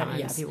watch like, 80 it. times.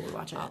 Yeah, people would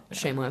watch it.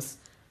 Shameless.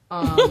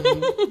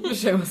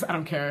 Shameless. I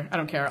don't care.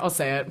 I'll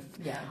say it.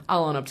 Yeah,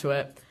 I'll own up to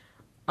it.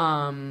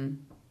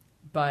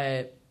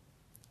 But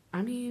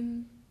I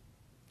mean.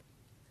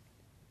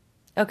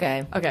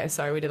 Okay.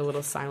 Sorry, we did a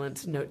little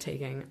silent note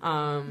taking.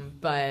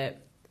 But.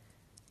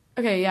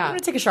 Okay, yeah. I'm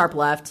gonna take a sharp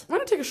left.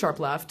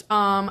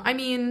 I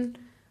mean,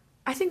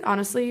 I think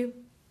honestly,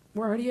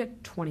 we're already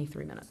at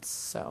 23 minutes,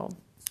 so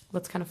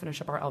let's kind of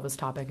finish up our Elvis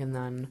topic, and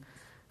then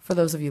for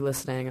those of you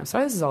listening, I'm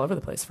sorry this is all over the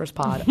place, first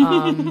pod,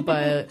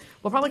 but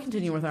we'll probably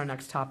continue with our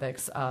next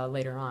topics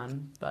later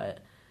on.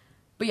 But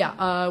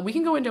yeah, we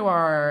can go into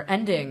our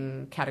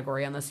ending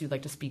category unless you'd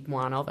like to speak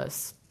more on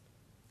Elvis.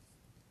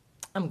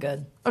 I'm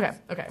good. Okay.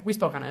 We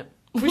spoke on it.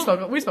 We've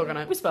spoken.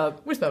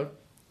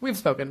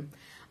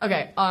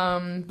 Okay,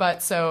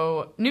 but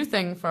so, new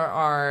thing for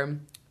our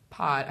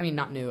pod. I mean,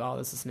 not new. All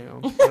this is new.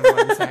 I don't know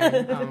what I'm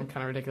saying. I'm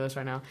kind of ridiculous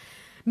right now.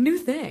 New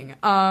thing.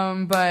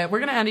 But we're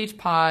going to end each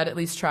pod, at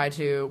least try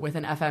to, with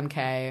an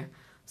FMK.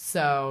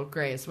 So,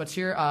 Grace, what's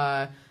your,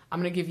 I'm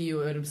going to give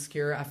you an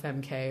obscure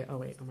FMK. Oh,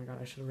 wait. Oh, my God.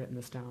 I should have written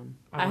this down.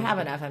 I have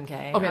an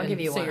FMK. Okay, I'll give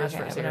you one. Yours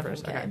first. Say yours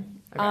first. Okay.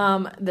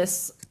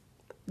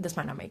 This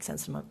might not make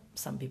sense to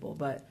some people,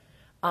 but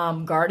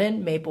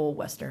Garden, Maple,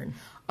 Western.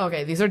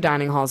 Okay, these are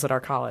dining halls at our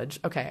college.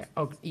 Okay.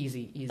 Oh,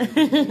 easy.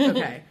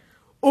 Okay.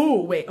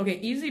 Oh, wait. Okay,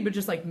 easy, but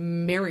just like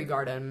Mary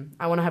Garden.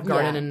 I want to have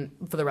Garden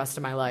for the rest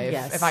of my life.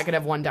 Yes. If I could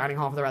have one dining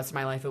hall for the rest of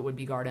my life, it would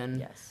be Garden.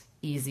 Yes.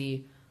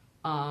 Easy.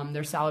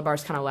 Their salad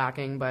bar's kind of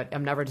lacking, but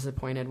I'm never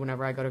disappointed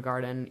whenever I go to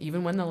Garden.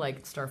 Even when the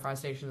like stir fry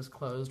station is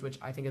closed, which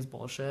I think is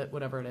bullshit,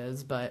 whatever it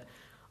is. But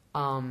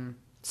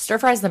stir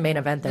fry is the main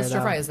event there. Stir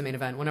fry is the main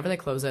event. Whenever they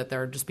close it,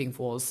 they're just being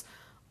fools.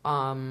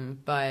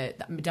 But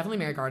definitely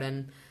Mary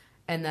Garden.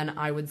 And then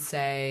I would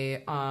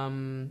say,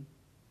 can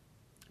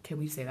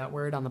we say that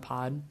word on the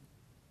pod?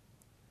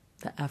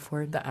 The F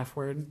word. The F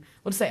word.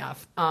 We'll just say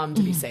F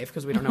to be safe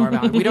because we don't know where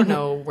bound. We don't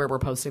know where we're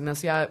posting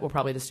this yet. We'll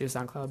probably just do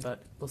SoundCloud,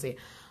 but we'll see.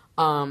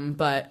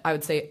 But I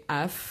would say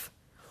F.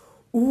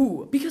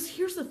 Ooh, because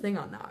here's the thing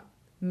on that.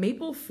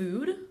 Maple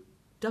food,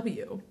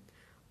 W.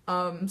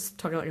 I'm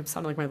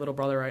sounding like my little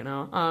brother right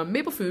now.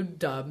 Maple food,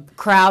 dub.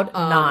 Crowd,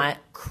 not.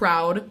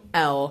 Crowd,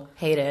 L.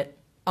 Hate it.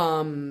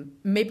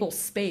 Maple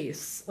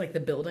space, like the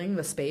building,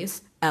 the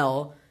space,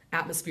 L.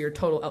 Atmosphere,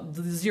 total L.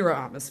 Zero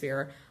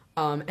atmosphere.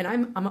 And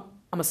I'm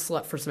a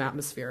slut for some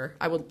atmosphere.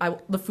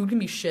 The food can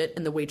be shit,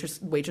 and the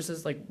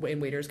waitresses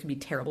and waiters can be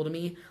terrible to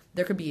me.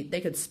 They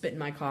could spit in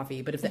my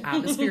coffee, but if the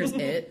atmosphere is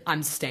it,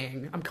 I'm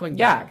staying. I'm coming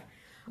back.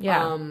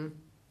 Yeah.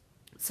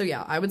 So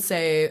yeah, I would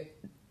say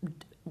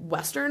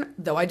Western,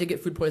 though I did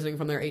get food poisoning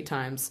from there 8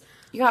 times.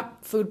 You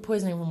got food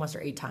poisoning from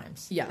Western 8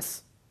 times?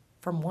 Yes.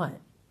 From what?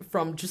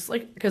 From just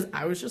because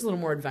I was just a little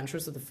more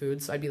adventurous with the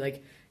food, so I'd be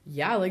like,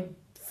 yeah, like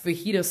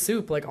fajita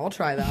soup, like I'll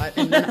try that.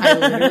 And then I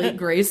literally,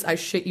 Grace, I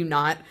shit you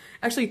not.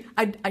 Actually,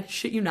 I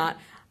shit you not.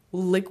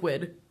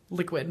 Liquid.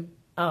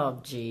 Oh,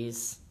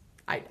 jeez.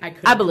 I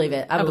couldn't. I believe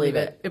it. I believe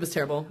it. It was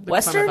terrible.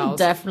 Western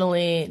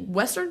definitely.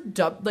 Western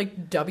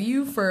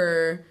W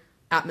for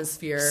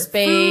atmosphere.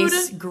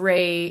 Space,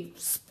 great.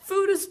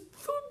 Food's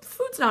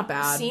not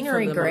bad.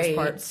 Scenery, for the great.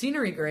 most part.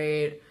 Scenery,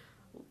 great.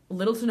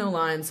 Little to no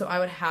line. So I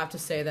would have to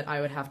say that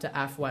I would have to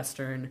F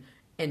Western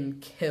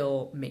and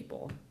kill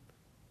Maple.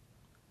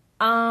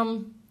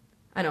 I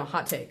know,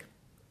 hot take.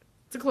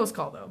 It's a close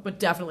call, though, but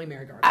definitely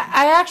Mary Garden.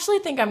 I actually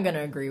think I'm going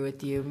to agree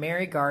with you.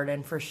 Mary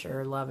Garden, for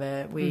sure. Love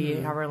it. We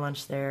have our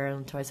lunch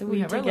there twice a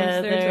week together.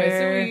 Lunch there twice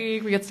a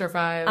week. We get stir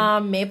fry.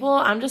 Maple,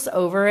 I'm just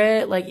over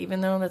it. Like,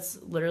 even though that's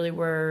literally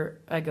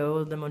where I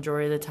go the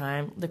majority of the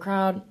time. The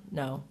crowd,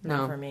 not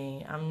for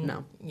me.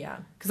 No. Yeah.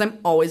 Because I'm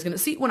always going to...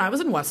 See, when I was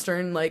in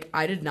Western, like,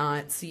 I did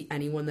not see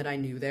anyone that I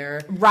knew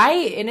there.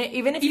 Right. And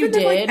even if you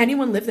did... Like,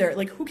 anyone lived there,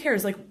 like, who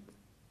cares? Like...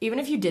 Even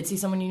if you did see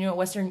someone you knew at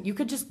Western, you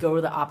could just go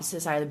to the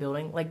opposite side of the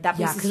building. Like, that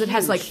place is because it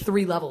has, like,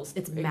 3 levels.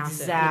 It's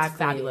massive. Exactly. It's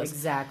fabulous.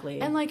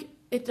 Exactly. And, like,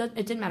 it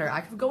didn't matter.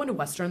 I could go into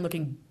Western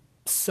looking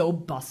so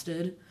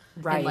busted.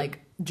 Right. And, like,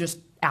 just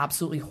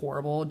absolutely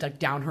horrible. Like,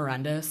 down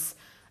horrendous.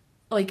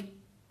 Like,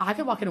 I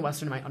could walk into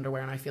Western in my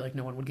underwear and I feel like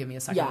no one would give me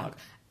a second look.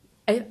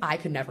 I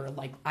could never,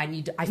 like, I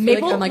feel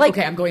Maple, like I'm like,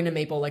 okay, I'm going to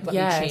Maple, like, let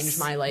me change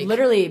my, like...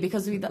 Literally,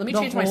 because let me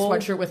change my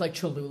sweatshirt with, like,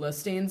 Cholula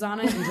stains on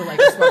it into, like,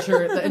 a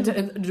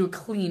sweatshirt, into a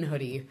clean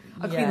hoodie.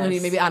 Clean hoodie,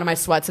 maybe out of my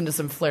sweats into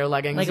some flare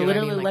leggings. Like,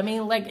 literally, let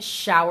me, like,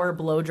 shower,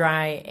 blow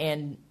dry,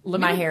 and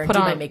my hair and do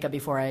my makeup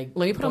before I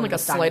Let me put on, like, a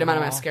slight amount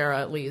of mascara,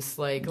 at least.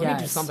 Like, let me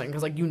do something,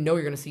 because, like, you know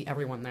you're going to see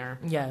everyone there.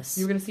 Yes.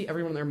 You're going to see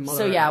everyone there.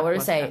 So, yeah, what do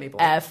we say?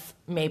 Maple. F,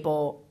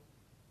 Maple...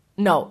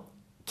 No.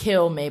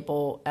 Kill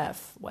Maple,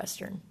 F,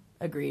 Western.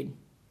 Agreed.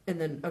 And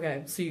then,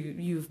 okay, so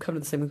you've come to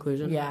the same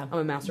conclusion? Yeah. I'm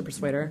a master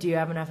persuader. Do you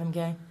have an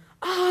FMK?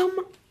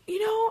 You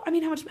know, I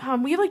mean, how much,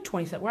 we have like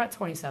 27, we're at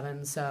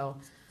 27, so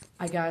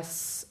I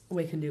guess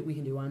we can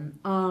do one.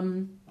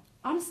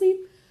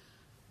 Honestly,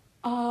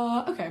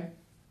 okay.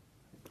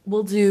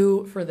 We'll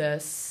do, for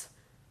this,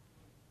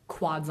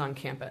 quads on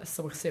campus.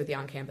 So we'll stay with the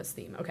on-campus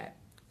theme. Okay.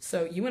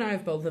 So you and I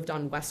have both lived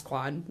on West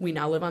Quad. We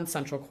now live on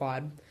Central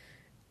Quad.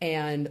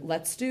 And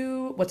let's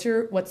do,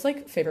 what's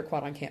like favorite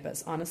quad on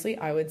campus? Honestly,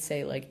 I would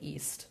say like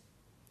East.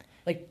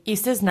 Like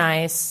East is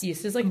nice.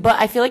 East is like, but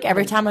I feel like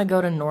every time I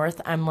go to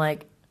North, I'm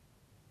like,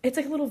 it's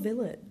like a little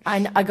village.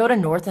 I go to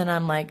North and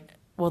I'm like,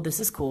 well, this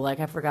is cool. Like,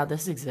 I forgot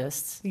this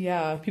exists.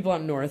 Yeah, people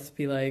on North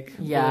be like,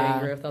 really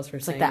angry with us for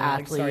saying like the that.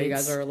 athletes. Like, sorry, you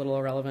guys are a little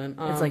irrelevant.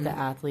 It's like the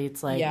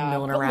athletes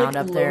milling around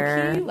up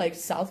there. Low-key, like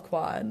South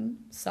Quad,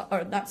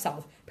 or not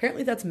South.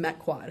 Apparently that's Met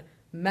Quad.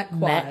 Met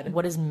Quad.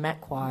 What is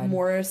Met Quad?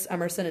 Morris,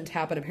 Emerson, and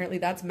Tappan. Apparently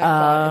that's Met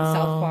Quad. And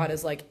South Quad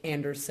is like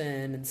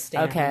Anderson and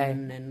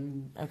Stanton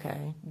and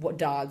what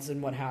Dodds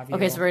and what have you.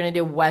 Okay, so we're going to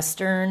do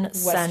Western,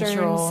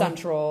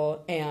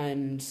 Central,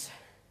 and...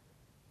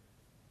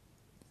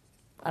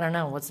 I don't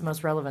know. What's the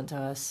most relevant to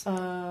us?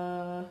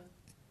 I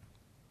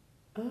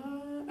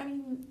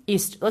mean...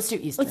 East. Let's do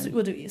East.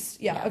 We'll do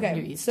East. Yeah, okay.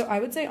 We'll do East. So I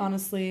would say,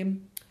 honestly...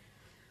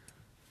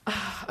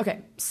 okay,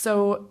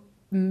 so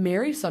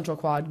Mary Central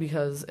Quad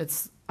because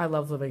I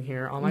love living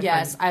here. All my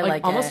friends, I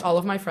like almost it. all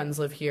of my friends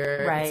live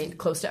here. Right. It's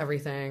close to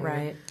everything.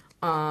 Right.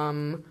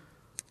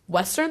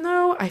 Western,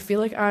 though, I feel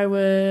like I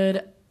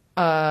would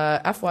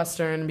F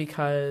Western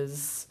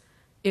because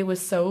it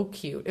was so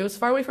cute. It was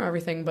far away from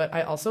everything, but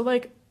I also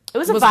like... It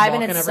was a vibe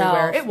in itself.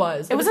 Everywhere. It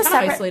was. It was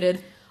kind of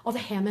isolated. All the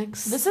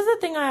hammocks. This is the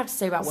thing I have to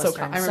say about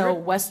Western. So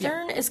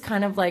Western is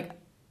kind of like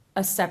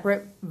a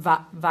separate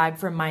vibe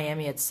from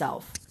Miami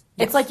itself.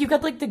 Yes. It's like you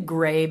got like the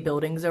gray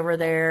buildings over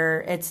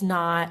there. It's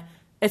not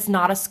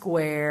a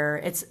square.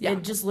 It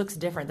just looks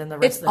different than the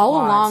rest of the all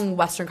quads. Along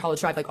Western College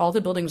Drive. Like all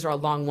the buildings are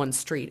along one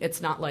street.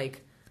 It's not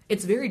like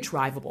it's very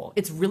drivable.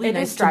 It's really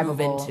nice to move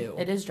into.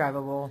 It is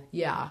drivable.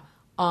 Yeah.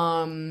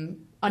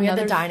 We had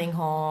the dining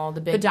hall, the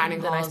nice big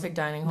dining hall.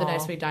 The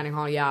nice big dining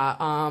hall,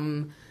 yeah.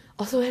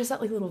 Also, there's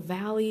that like little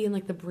valley and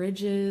like the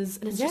bridges,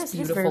 and it's just it's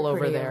very beautiful over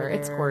pretty there. over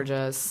It's there.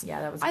 gorgeous. Yeah,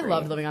 that was I great.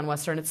 loved living on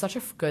Western. It's such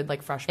a good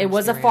like freshman. It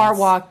was a experience. far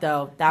walk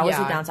though. That was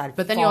the Yeah, downside.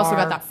 But then you also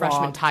got that Far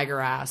freshman walk. tiger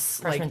ass.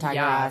 Freshman like, tiger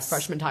yeah, ass.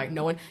 Freshman tiger.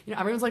 No one,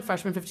 everyone's like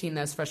freshman 15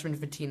 this, freshman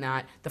 15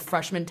 that. The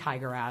freshman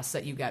tiger ass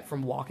that you get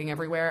from walking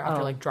everywhere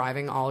after like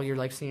driving all your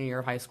like senior year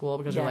of high school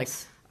because you're like,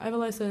 I have a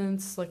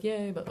license, like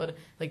yay, but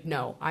like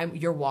no,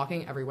 you're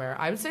walking everywhere.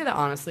 I would say that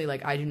honestly,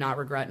 like I do not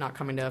regret not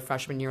coming to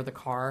freshman year of the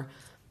car,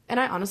 and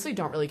I honestly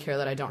don't really care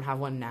that I don't have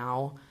one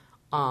now.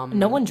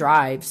 No one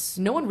drives.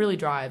 No one really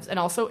drives, and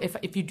also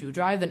if you do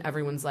drive, then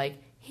everyone's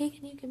like, hey,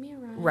 can you give me a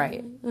ride?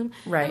 Right.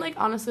 Right. And like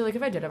honestly, like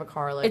if I did have a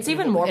car, like it's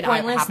even more and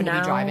pointless I happened to now.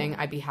 be driving,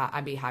 I'd be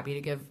happy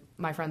to give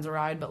my friends a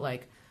ride, but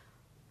like,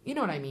 you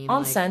know what I mean?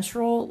 On like,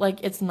 Central, like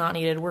it's not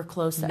needed. We're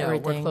close to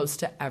everything. we're close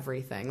to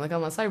everything. Like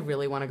unless I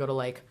really want to go to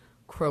like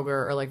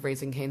Kroger or like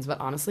Raising Cane's, but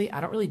honestly,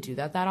 I don't really do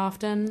that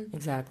often.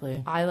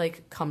 Exactly. I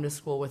like come to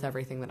school with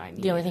everything that I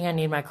need. The only thing I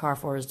need my car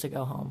for is to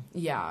go home.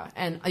 Yeah,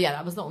 and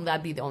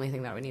that'd be the only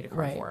thing that I would need a car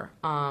Right. for.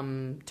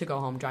 To go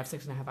home, drive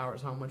 6.5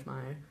 hours home, which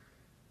my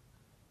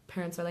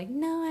parents are like,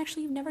 no,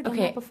 actually, you've never done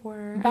that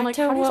before. Back I'm like,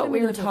 to how do you what expect me we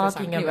to were live for the first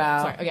time? talking Anyway,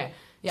 about. Sorry. Okay.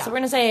 Yeah. So we're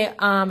gonna say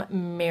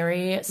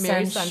Mary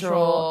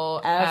Central,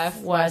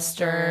 F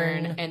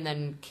Western, and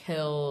then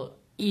kill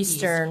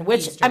Eastern,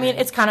 which Eastern. I mean,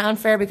 it's kind of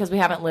unfair because we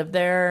haven't lived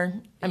there.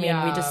 I mean,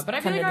 we just but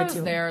I feel like I was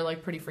two. there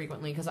like pretty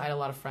frequently because I had a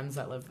lot of friends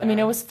that lived there. I mean,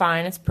 it was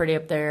fine. It's pretty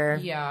up there.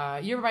 Yeah,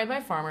 you're right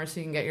by Farmers, so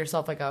you can get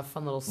yourself like a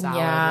fun little salad.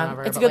 Yeah, or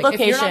whatever. it's a But, good like, If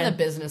you're not in location. the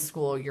business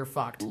school, you're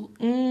fucked.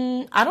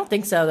 I don't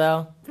think so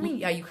though. I mean,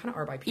 yeah, you kind of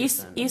are by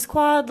Pearson. East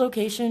Quad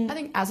location. I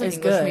think as an is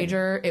English good.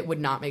 major, it would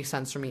not make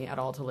sense for me at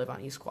all to live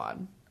on East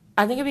Quad.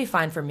 I think it'd be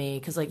fine for me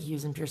because like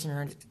Hughes and Pearson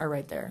are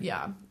right there.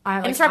 Yeah,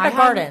 And it's right by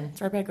Garden. It's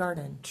right by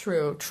Garden.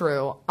 True.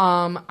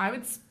 I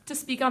would to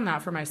speak on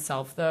that for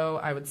myself though.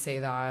 I would say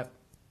that,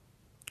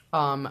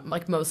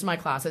 like most of my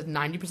classes,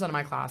 90% of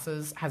my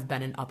classes have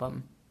been in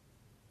Upham.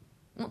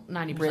 Well,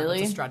 90%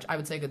 Really? is a stretch. I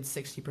would say a good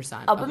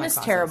 60%. Upham of my is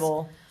classes.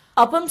 terrible.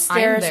 Upham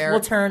stairs there. will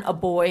turn a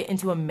boy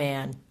into a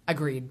man.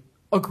 Agreed.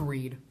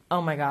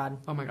 Oh my god.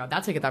 Oh my god,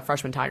 that's to get that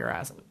freshman tiger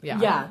ass. Yeah.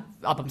 Yeah.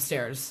 Upham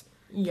stairs.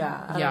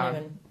 Yeah. I Yeah. don't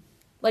even.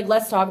 Like,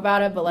 let's talk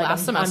about it. But like, Last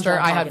I'm semester, done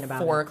I talking had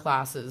about 4 it.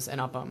 classes in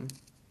Upham.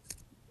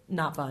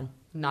 Not fun.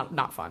 Not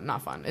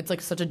fun. It's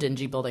like such a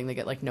dingy building. They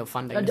get like no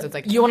funding. It's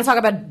like, You want to talk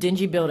about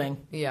dingy building?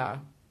 yeah,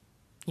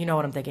 You know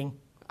what I'm thinking.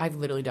 I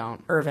literally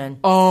don't. Irvin.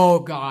 Oh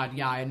god,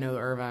 yeah, I know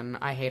Irvin.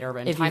 I hate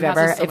Irvin. If Time you've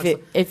ever, passes so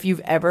much- if you've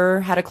ever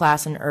had a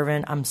class in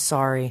Irvin, I'm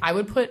sorry. I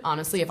would put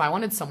honestly, if I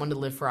wanted someone to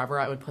live forever,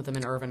 I would put them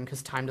in Irvin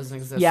because time doesn't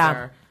exist Yeah,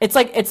 there. it's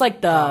like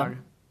the Dog.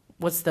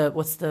 what's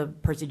the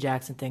Percy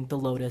Jackson thing? The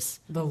Lotus.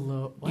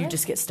 You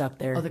just get stuck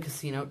there. the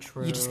casino.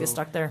 True. You just get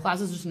stuck there.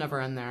 Classes just never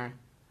end there.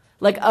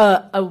 Like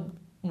a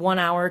 1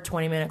 hour,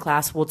 20-minute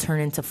class will turn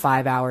into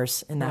 5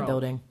 hours in that Bro,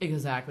 building.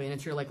 Exactly, and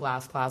it's your like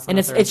last class, on And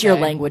a it's your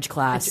Thursday. language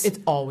class. It's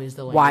always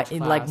the Why? language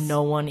class. Like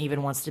no one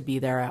even wants to be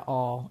there at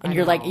all, and I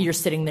you're like know. you're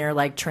sitting there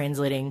like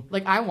translating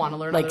Like I want to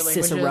learn like other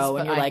languages, Cicero, but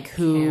and you're I like,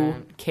 who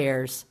can't.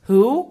 cares?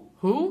 Who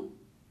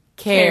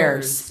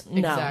cares? No.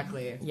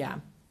 Exactly. Yeah.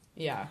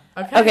 Yeah.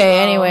 Okay.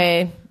 well,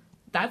 Anyway,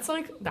 that's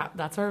like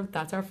that's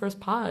our first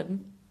pod.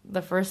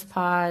 the first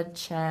pod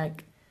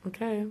check.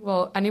 Okay.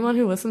 Well, anyone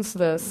who listens to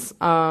this,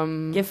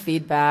 Give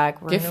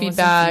feedback. We're give gonna listen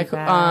feedback. to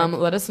feedback.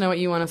 Let us know what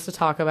you want us to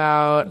talk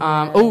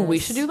about. We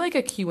should do like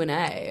a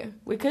Q&A.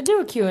 We could do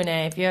a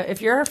Q&A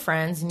if you're our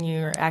friends and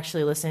you're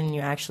actually listening,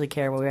 you actually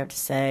care what we have to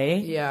say.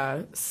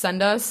 Yeah.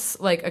 Send us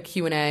like a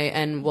Q&A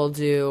and we'll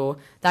do,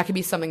 that could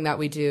be something that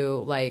we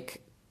do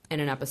like in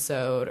an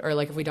episode, or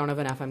like if we don't have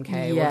an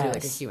FMK, we'll do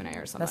like a Yes. Q&A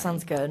or something. That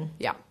sounds good.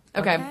 Yeah.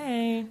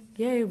 Okay.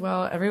 Yay.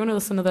 Well, everyone who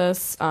listened to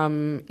this,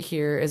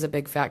 here is a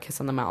big fat kiss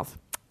on the mouth.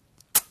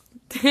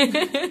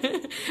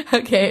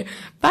 Okay.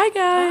 Bye, guys.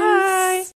 Bye.